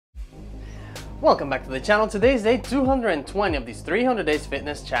Welcome back to the channel. Today is day 220 of this 300 days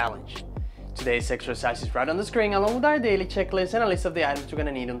fitness challenge. Today's exercise is right on the screen along with our daily checklist and a list of the items you're going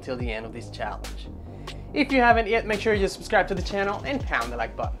to need until the end of this challenge. If you haven't yet, make sure you subscribe to the channel and pound the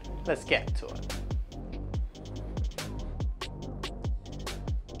like button. Let's get to it.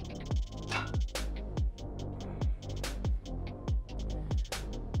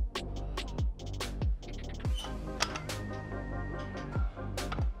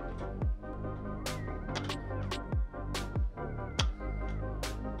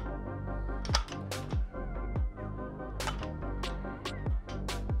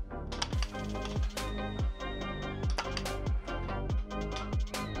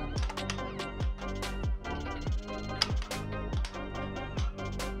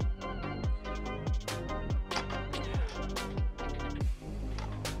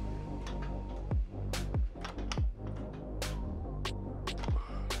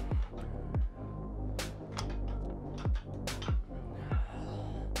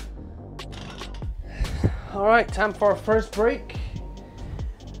 All right, time for our first break.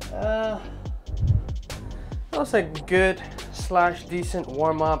 That was a good / decent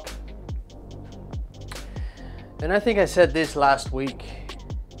warm up. And I think I said this last week.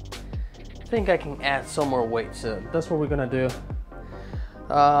 I think I can add some more weight, so that's what we're gonna do.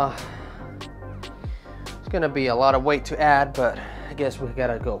 It's gonna be a lot of weight to add, but I guess we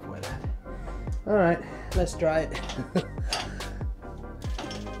gotta go with it. All right, let's try it.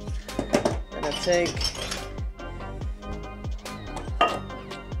 I'm gonna take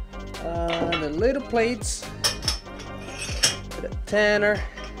the little plates with a 10er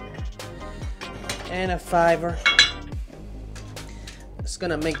and a 5er. It's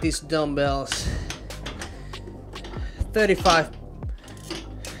gonna make these dumbbells 30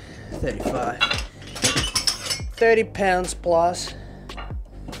 pounds plus.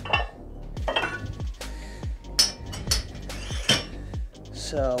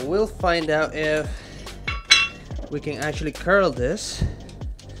 So we'll find out if we can actually curl this.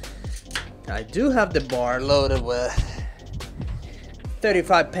 I do have the bar loaded with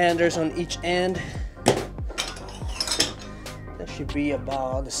 35 pounders on each end. That should be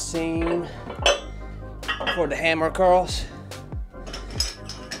about the same for the hammer curls.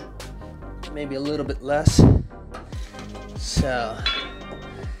 Maybe a little bit less. So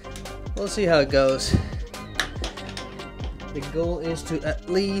we'll see how it goes. The goal is to at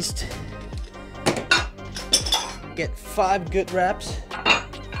least get 5 good reps.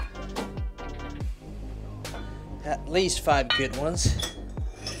 At least 5 good ones.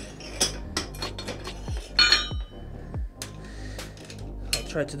 I'll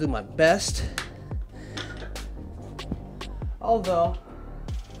try to do my best. Although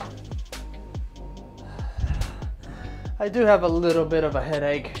I do have a little bit of a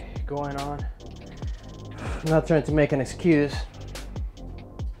headache going on. I'm not trying to make an excuse,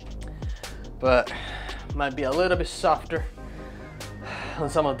 but might be a little bit softer on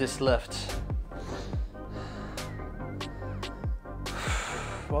some of these lifts.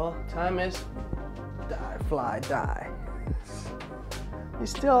 Well, time is die, fly, die. He's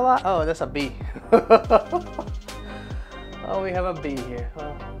still alive. Oh, that's a bee. Oh, we have a bee here.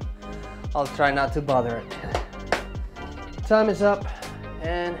 Well, I'll try not to bother it. Time is up,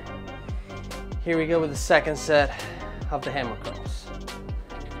 and here we go with the second set of the hammer curls.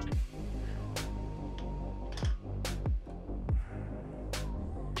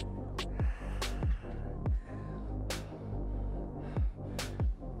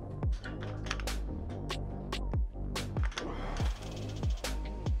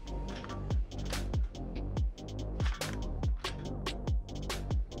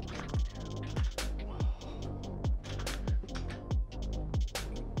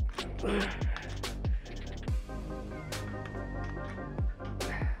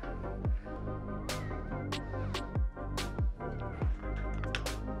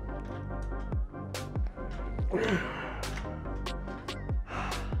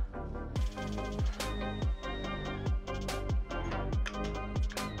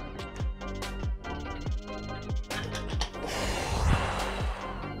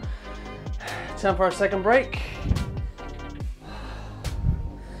 Time for our second break.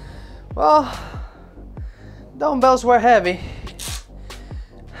 Well, dumbbells were heavy.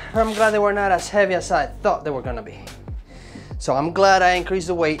 I'm glad they were not as heavy as I thought they were gonna be. So I'm glad I increased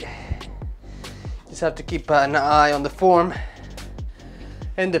the weight. Just have to keep an eye on the form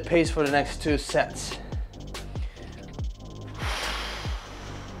and the pace for the next 2 sets.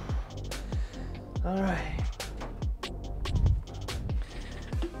 All right.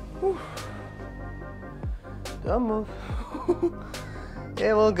 Whew. Don't move.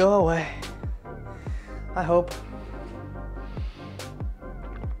 It will go away. I hope.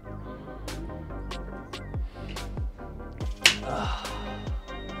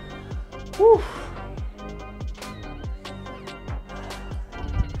 Whew.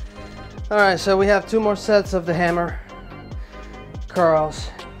 All right, so we have 2 more sets of the hammer curls.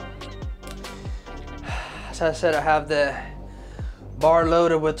 As I said, I have the bar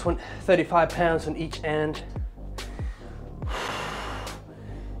loaded with 35 pounds on each end,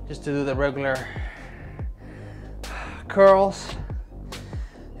 just to do the regular curls.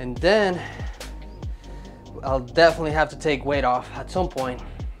 And then I'll definitely have to take weight off at some point,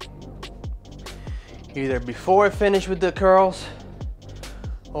 either before I finish with the curls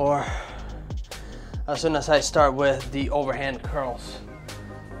or as soon as I start with the overhand curls.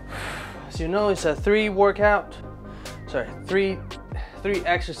 As you know, it's a 3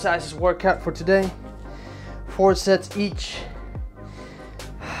 exercises workout for today, 4 sets each.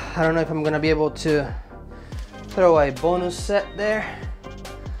 I don't know if I'm gonna be able to throw a bonus set there,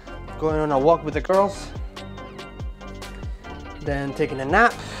 going on a walk with the girls, then taking a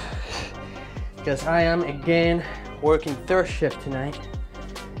nap, because I am again working 3rd shift tonight.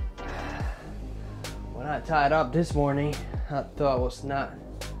 When I tied up this morning, I thought I was not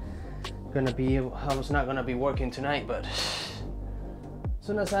gonna be working tonight, but as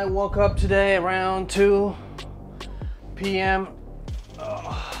soon as I woke up today around 2 p.m.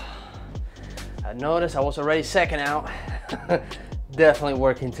 I noticed I was already 2nd out. Definitely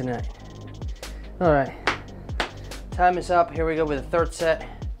working tonight. All right, time is up. Here we go with the 3rd set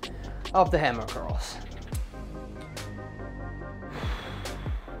of the hammer curls.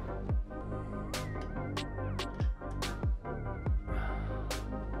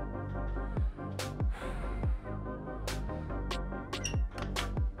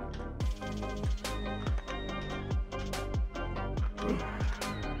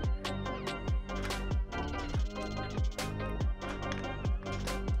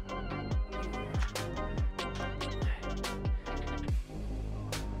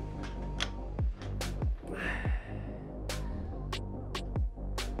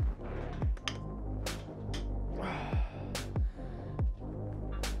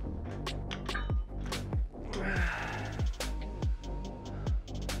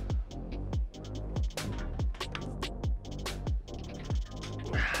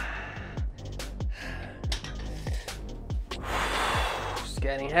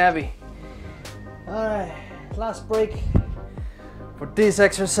 Getting heavy. All right, last break for this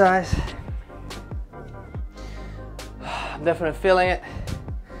exercise. I'm definitely feeling it.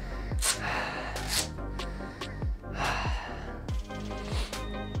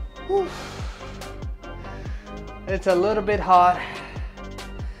 It's a little bit hot,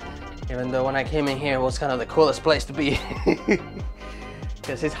 even though when I came in here it was kind of the coolest place to be,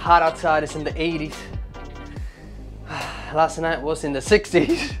 because it's hot outside. It's in the 80s. Last night was in the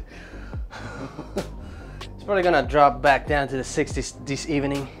 60s. It's probably gonna drop back down to the 60s this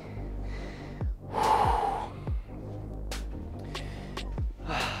evening.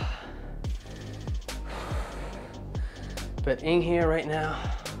 But in here right now,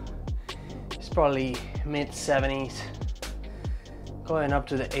 it's probably mid 70s, going up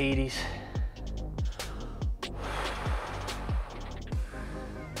to the 80s.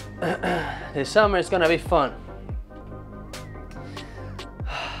 This summer is gonna be fun.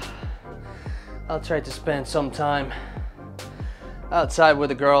 I'll try to spend some time outside with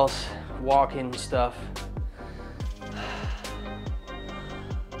the girls, walking and stuff.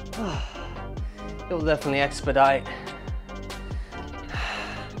 It will definitely expedite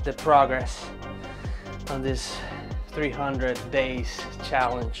the progress on this 300 days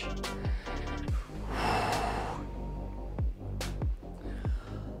challenge.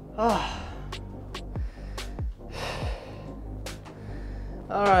 All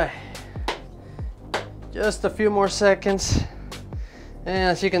right. Just a few more seconds,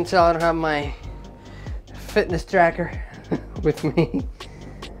 and as you can tell, I don't have my fitness tracker with me.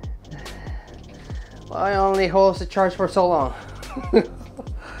 I only holds the charge for so long.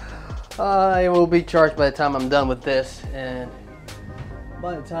 I will be charged by the time I'm done with this, and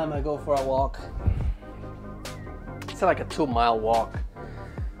by the time I go for a walk. It's like a 2-mile walk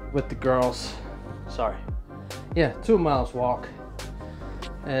with the girls. Sorry. Yeah, 2 miles walk.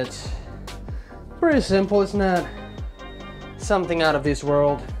 It's pretty simple. It's not something out of this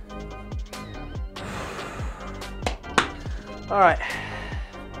world. All right,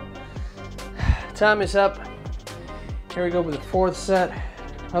 time is up. Here we go with the 4th set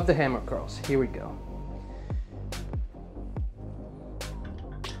of the hammer curls. Here we go.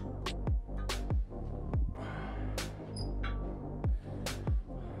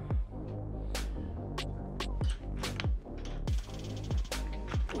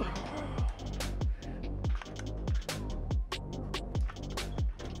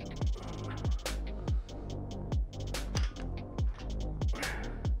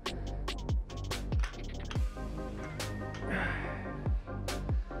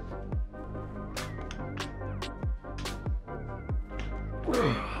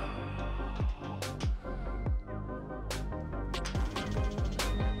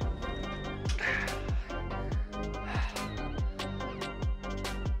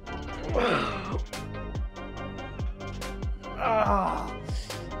 All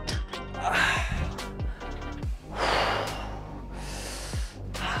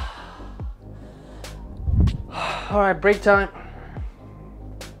right, break time.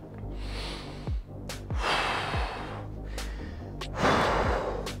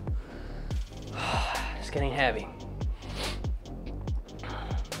 It's getting heavy.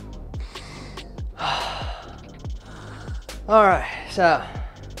 All right, so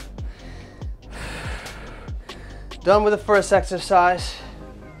done with the first exercise.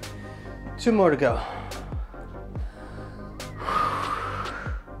 2 more to go.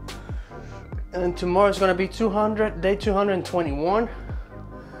 And tomorrow's gonna be 200, day 221.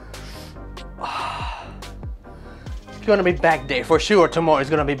 It's gonna be back day for sure. Tomorrow is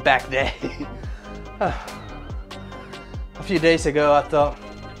gonna be back day. A few days ago, I thought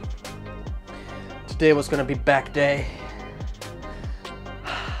today was gonna be back day.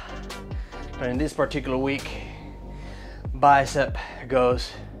 But in this particular week, bicep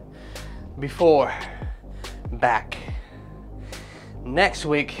goes before back. Next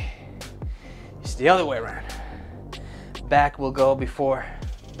week, it's the other way around. Back will go before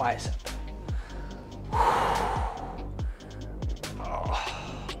bicep.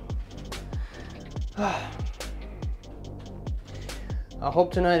 I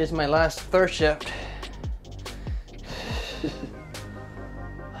hope tonight is my last third shift.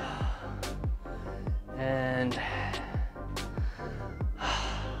 And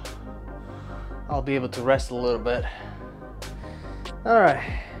I'll be able to rest a little bit. All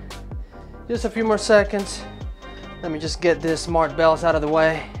right, just a few more seconds. Let me just get these smart bells out of the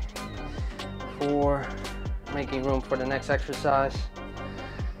way for making room for the next exercise.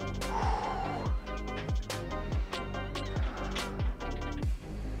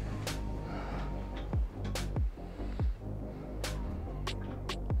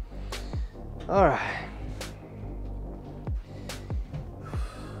 All right.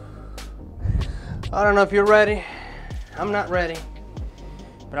 I don't know if you're ready. I'm not ready,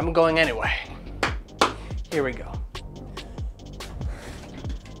 but I'm going anyway. Here we go.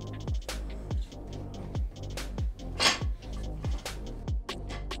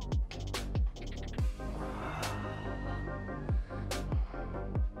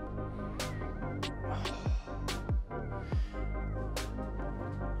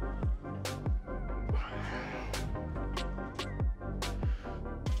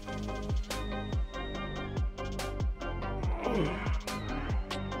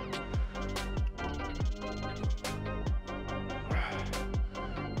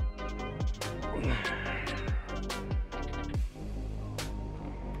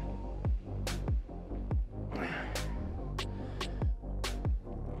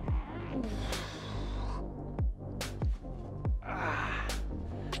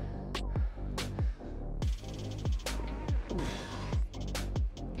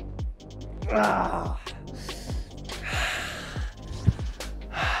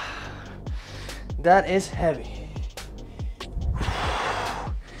 That is heavy.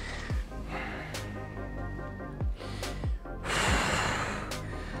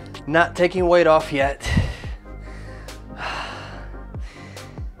 Not taking weight off yet.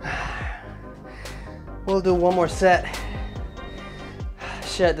 We'll do one more set.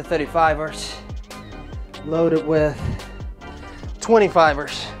 Shed the 35ers. Load it with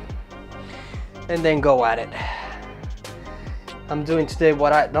 25ers. And then go at it. I'm doing today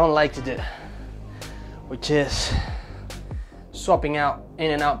what I don't like to do, which is swapping out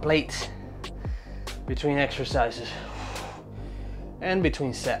in and out plates between exercises and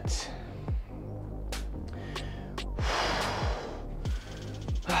between sets.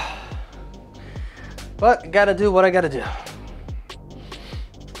 But gotta do what I gotta do.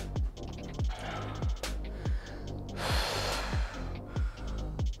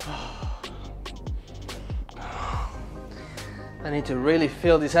 I need to really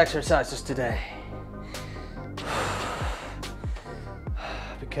feel these exercises today,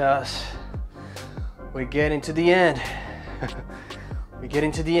 because we're getting to the end. We're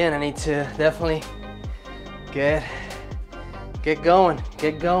getting to the end. I need to definitely get going.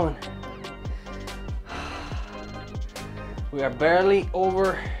 We are barely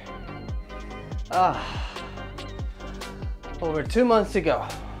over 2 months to go.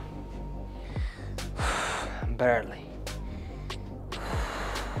 Barely.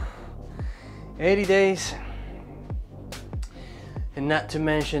 80 days, and not to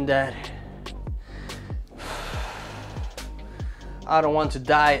mention that I don't want to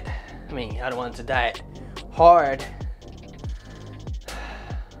diet. I don't want to diet hard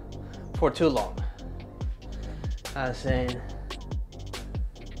for too long. I was saying,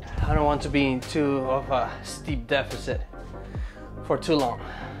 I I don't want to be in too of a steep deficit for too long.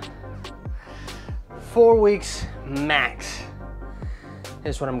 4 weeks max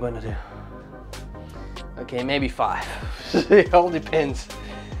is what I'm going to do. Okay, maybe 5. It all depends.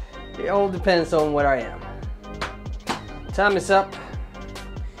 It all depends on where I am. Time is up.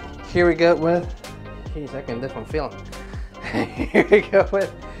 Here we go with, geez, I can definitely feel them. Here we go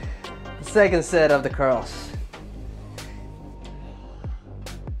with the second set of the curls.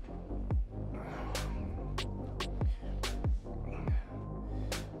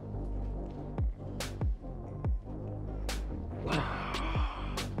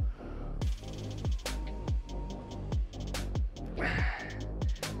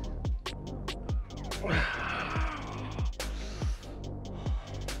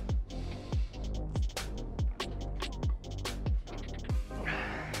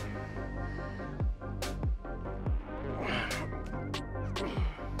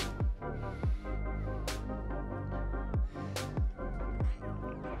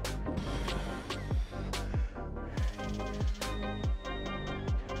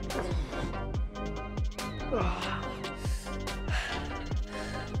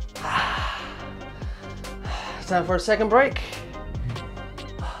 Time for a second break.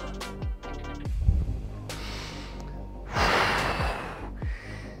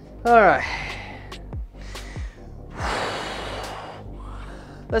 All right.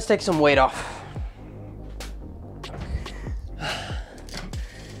 Let's take some weight off.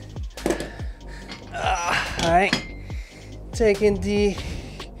 All right. Taking the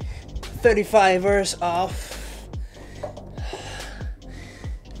 35ers off.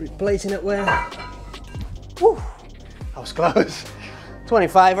 Replacing it with, whew, I was close.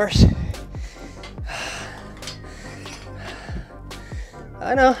 25ers.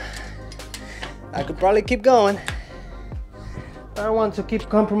 I know. I could probably keep going. I don't want to keep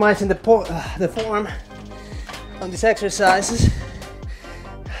compromising the form on these exercises.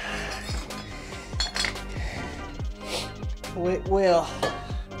 We will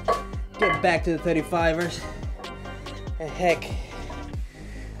get back to the 35ers. And heck, at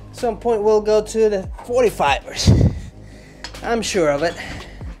some point we'll go to the 45ers. I'm sure of it.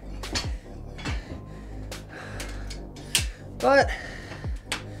 But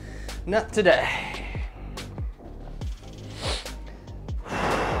not today.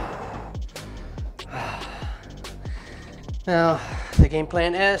 Now, the game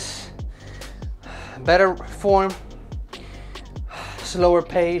plan is better form, slower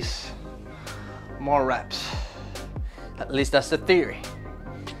pace, more reps. At least that's the theory.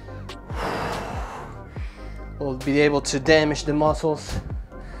 We'll be able to damage the muscles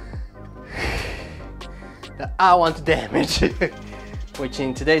that I want to damage, which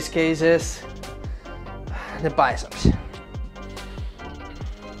in today's case is the biceps.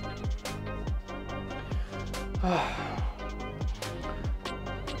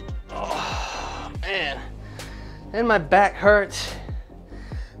 Oh, man. And my back hurts.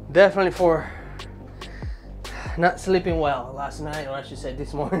 Definitely for not sleeping well last night, or I should say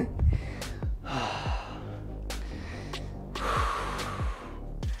this morning.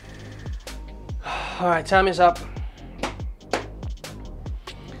 All right, time is up.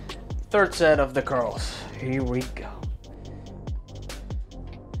 Third set of the curls. Here we go.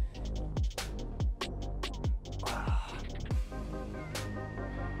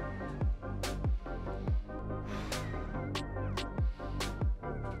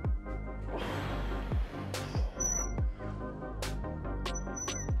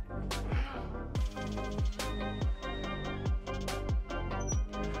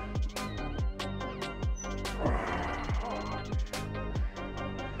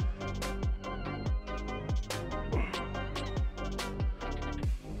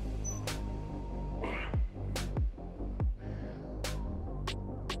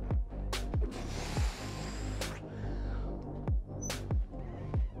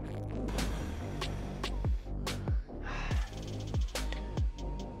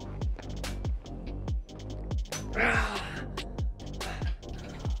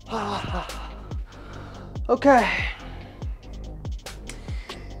 Okay,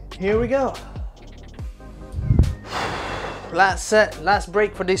 here we go. Last set, last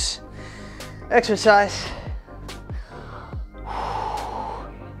break for this exercise.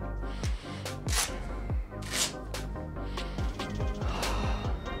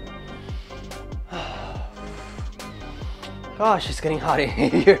 Gosh, it's getting hot in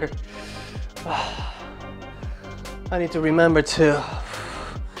here. I need to remember to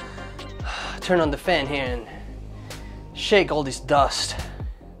turn on the fan here and shake all this dust.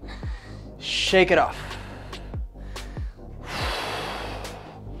 Shake it off.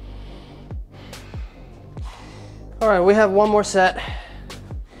 All right, we have one more set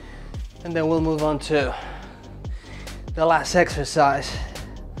and then we'll move on to the last exercise.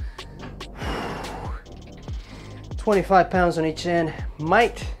 25 pounds on each end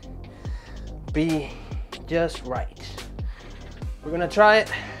might be just right. We're gonna try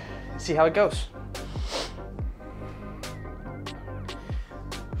it and see how it goes.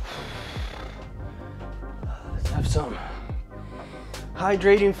 Let's have some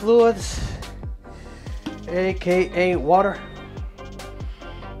hydrating fluids, aka water.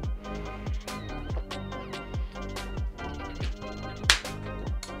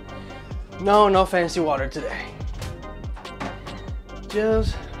 No fancy water today.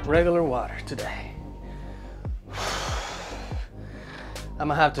 Just regular water today. I'm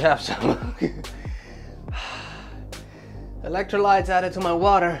gonna have to have some electrolytes added to my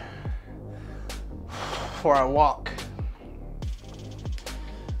water for our walk.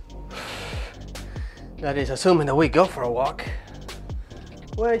 That is assuming that we go for a walk,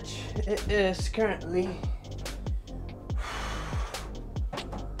 which it is currently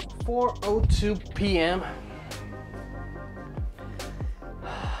 4:02 p.m.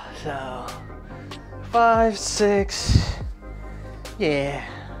 So 5, 6, yeah,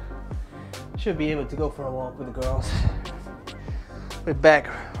 should be able to go for a walk with the girls. We're back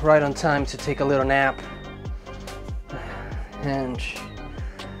right on time to take a little nap and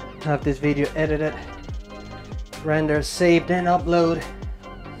have this video edited, render, saved, and upload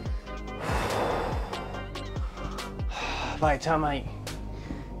by the time I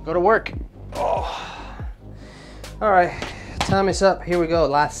go to work. Oh. All right, time is up. Here we go,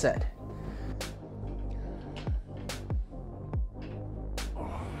 last set.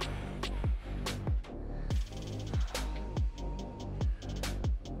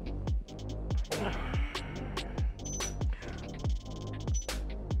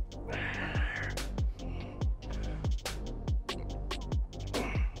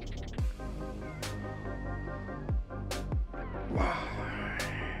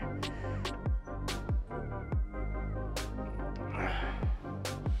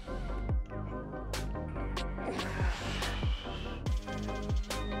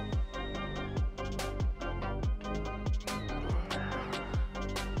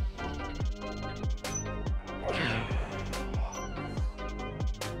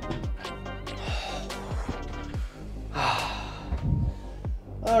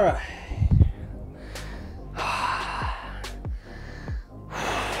 All right.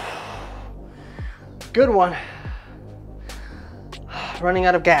 Good one. Running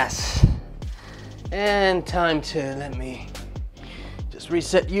out of gas. And time to let me just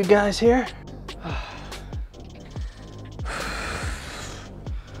reset you guys here.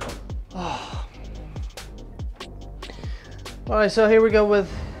 All right, so here we go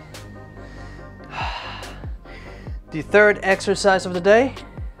with the third exercise of the day.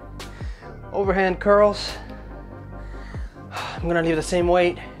 Overhand curls. I'm gonna leave the same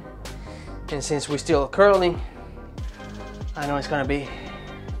weight, and since we're still curling, I know it's gonna be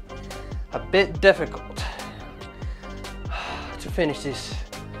a bit difficult to finish this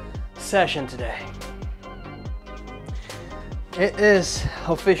session today. It is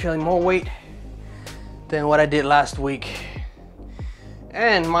officially more weight than what I did last week,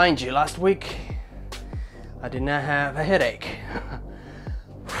 and mind you, last week I did not have a headache.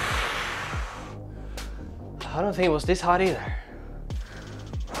 I don't think it was this hot either.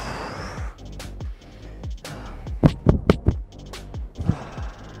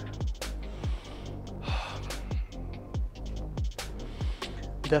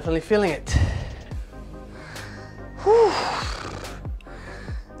 Definitely feeling it. Whew.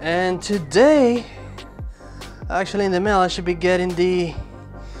 And today, actually in the mail, I should be getting the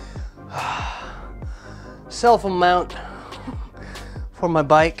cell phone mount for my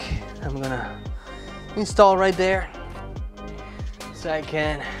bike. I'm gonna install right there so I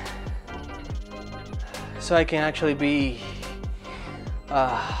can actually be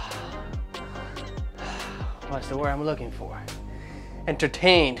what's the word I'm looking for,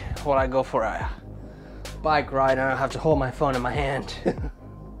 entertained while I go for a bike ride and I don't have to hold my phone in my hand.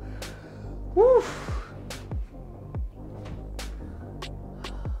 Woo.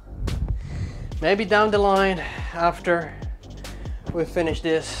 Maybe down the line, after we finish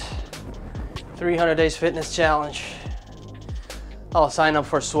this 300 days fitness challenge, I'll sign up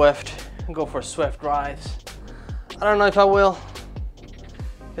for Swift and go for Swift rides. I don't know if I will,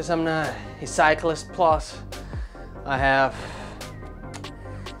 because I'm not a cyclist, plus I have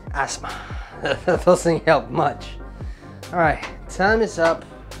asthma. That doesn't help much. All right, time is up,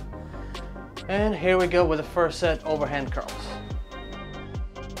 and here we go with the first set, overhand curls.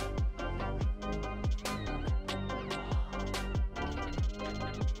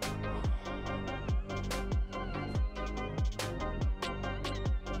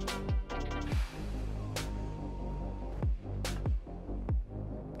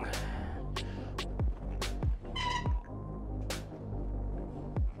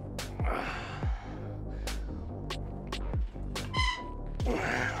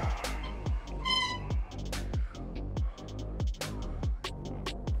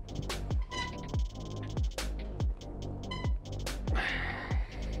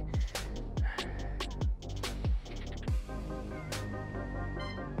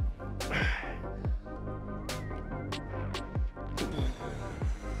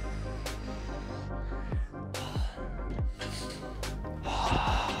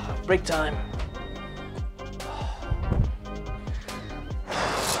 break time.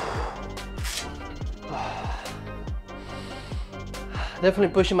 Definitely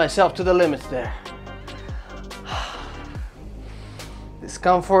pushing myself to the limits there.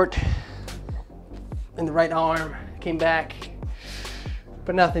 Discomfort in the right arm, came back,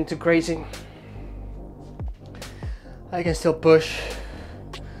 but nothing too crazy. I can still push.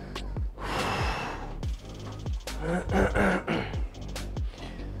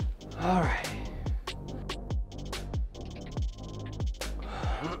 All right.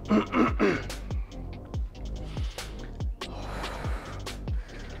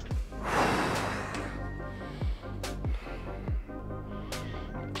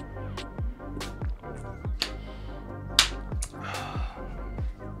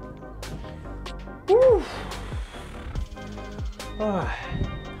 Woo. All right.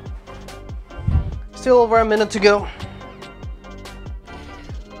 Still over a minute to go.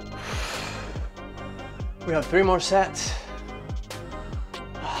 We have 3 more sets.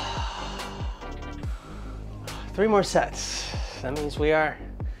 3 more sets. That means we are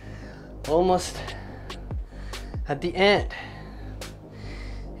almost at the end.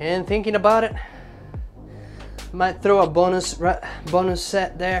 And thinking about it, might throw a bonus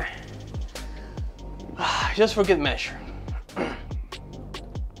set there, just for good measure.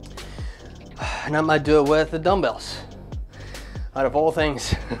 And I might do it with the dumbbells, out of all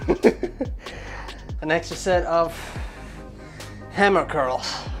things. An extra set of hammer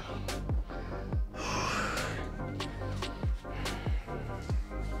curls.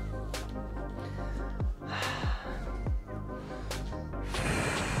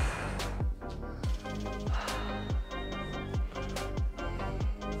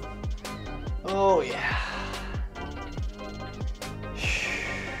 Oh yeah.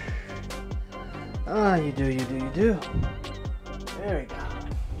 Ah, you do. There we go.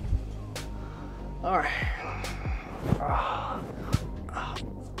 All right.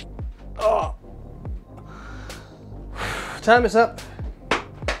 Oh. Time is up.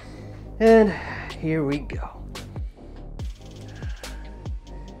 And here we go.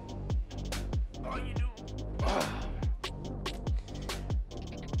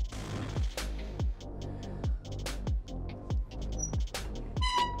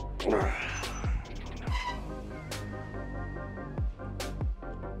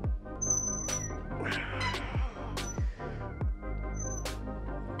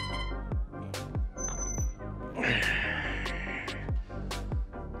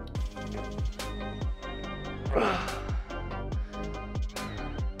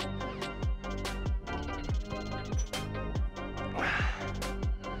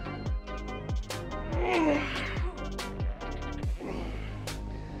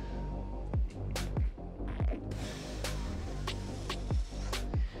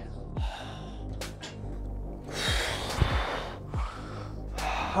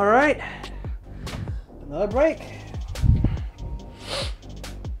 All right, another break.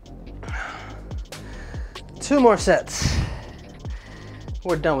 2 more sets.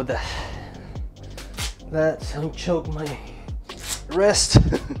 We're done with that. That's unchoke my wrist.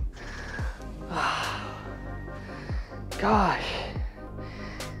 Gosh,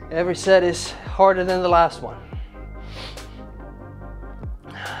 every set is harder than the last one.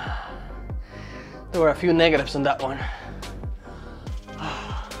 There were a few negatives on that one.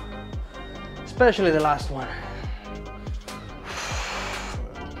 Especially the last one.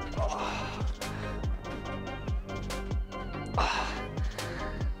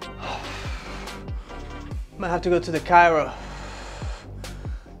 Might have to go to the chiro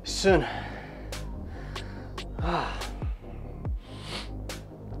soon.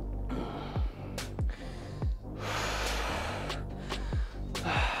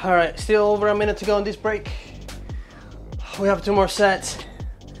 All right, still over a minute to go on this break. We have 2 more sets,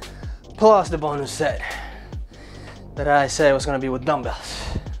 plus the bonus set that I said was gonna be with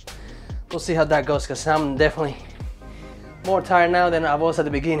dumbbells. We'll see how that goes, because I'm definitely more tired now than I was at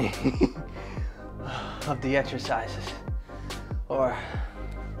the beginning of the exercises, or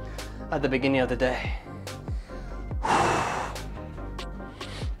at the beginning of the day.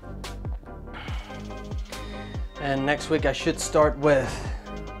 And next week I should start with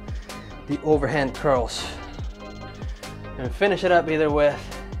the overhand curls and finish it up either with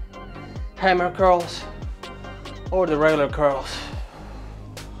hammer curls or the regular curls,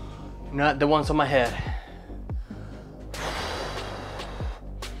 not the ones on my head.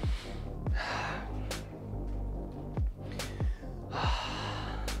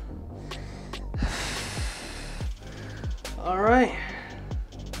 All right,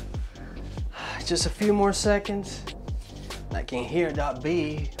 just a few more seconds. I can hear that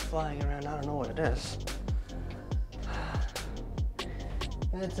bee flying around. I don't know what it is.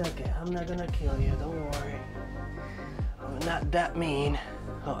 It's okay. I'm not gonna kill you. Don't worry. I'm not that mean.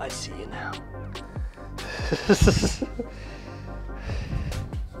 Oh, I see you now.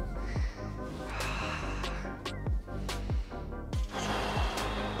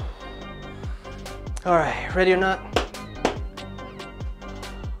 All right, ready or not?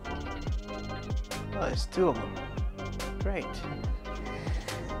 Oh, it's two of them. Great.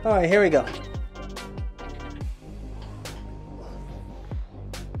 All right, here we go.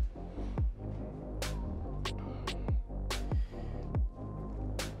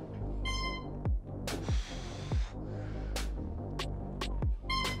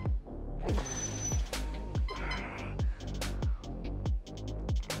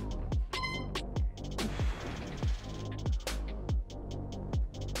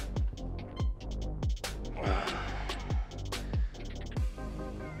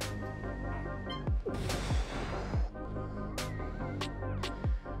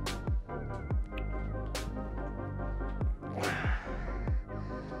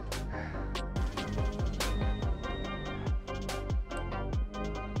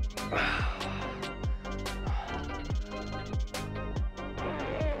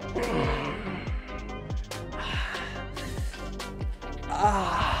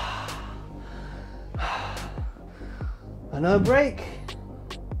 Another break.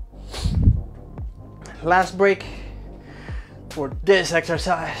 Last break for this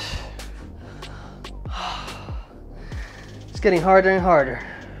exercise. It's getting harder and harder.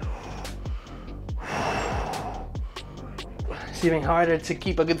 It's even harder to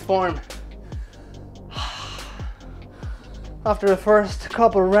keep a good form. After the first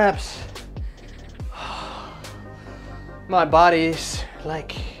couple reps, my body's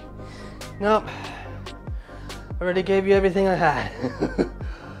like, nope, I already gave you everything I had.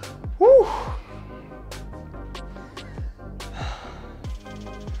 Woo.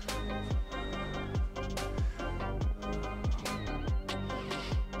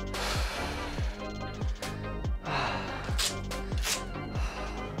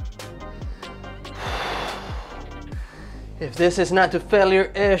 If this is not to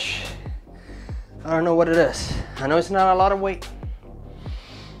failure-ish, I don't know what it is. I know it's not a lot of weight,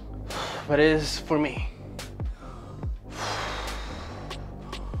 but it is for me.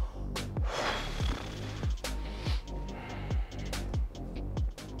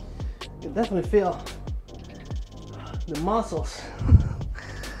 You can definitely feel the muscles.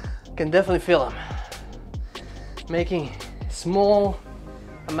 Can definitely feel them. Making small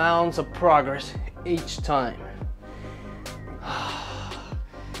amounts of progress each time.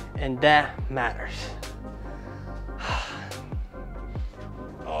 And that matters.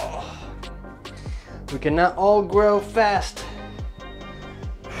 Oh. We cannot all grow fast.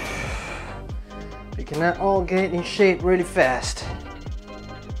 We cannot all get in shape really fast.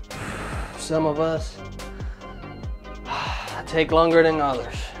 Some of us take longer than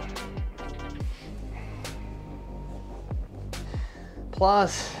others.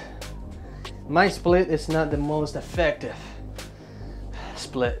 Plus, my split is not the most effective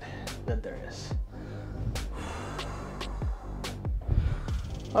split that there is.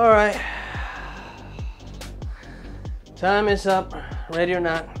 All right, time is up. Ready or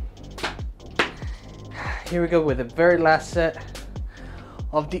not? Here we go with the very last set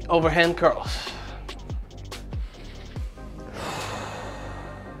of the overhand curls.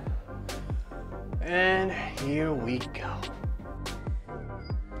 And here we go.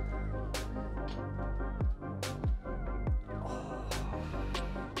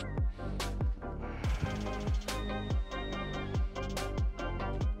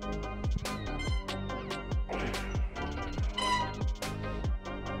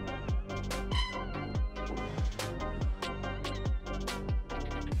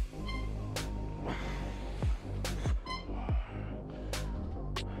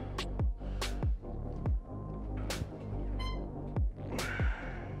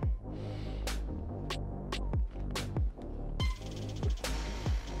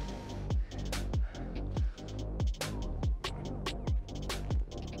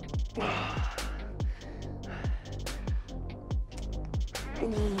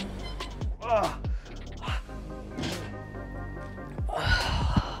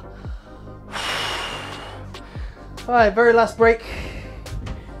 All right, very last break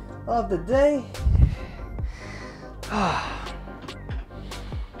of the day.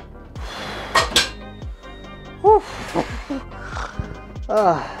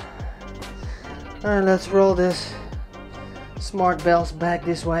 All right, let's roll this smart bells back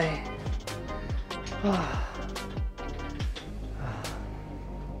this way.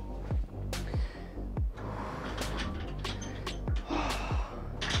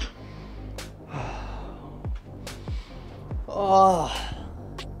 Oh.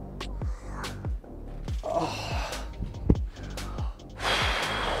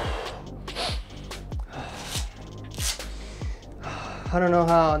 I don't know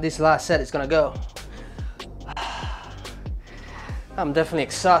how this last set is gonna go. I'm definitely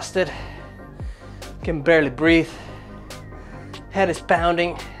exhausted. Can barely breathe. Head is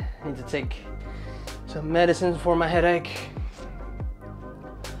pounding. Need to take some medicine for my headache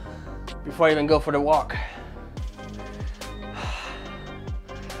before I even go for the walk.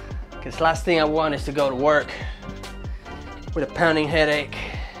 Because last thing I want is to go to work with a pounding headache.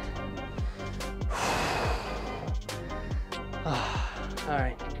 All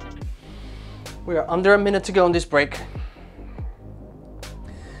right, we are under a minute to go on this break.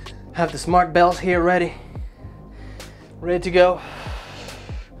 Have the smart bells here ready to go,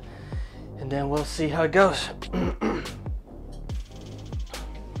 and then we'll see how it goes.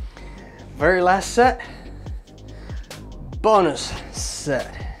 Very last set, bonus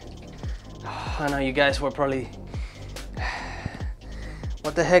set. I know you guys were probably,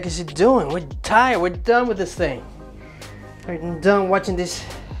 what the heck is he doing? We're tired, we're done with this thing. I'm done watching this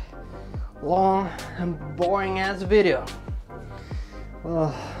long and boring ass video.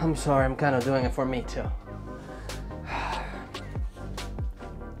 Well, I'm sorry, I'm kind of doing it for me too. I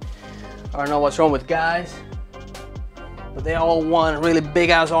don't know what's wrong with guys, but they all want really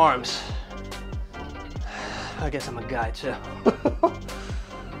big ass arms. I guess I'm a guy too.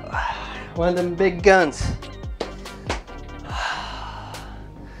 One of them big guns.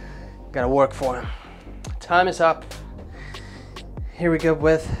 Gotta work for him. Time is up. Here we go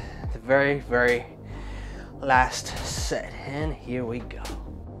with the very, very last set, and here we go.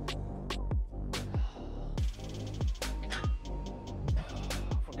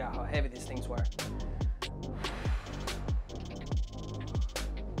 Forgot how heavy these things were.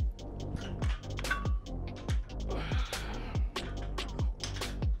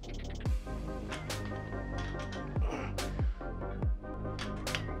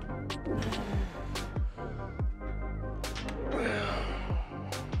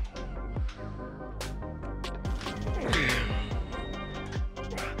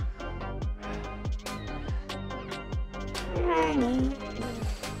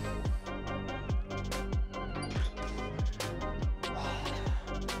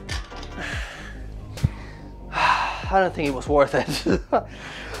 I don't think it was worth it.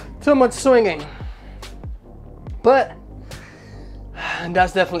 Too much swinging. But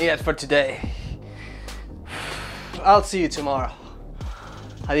that's definitely it for today. I'll see you tomorrow.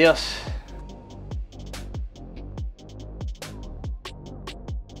 Adios.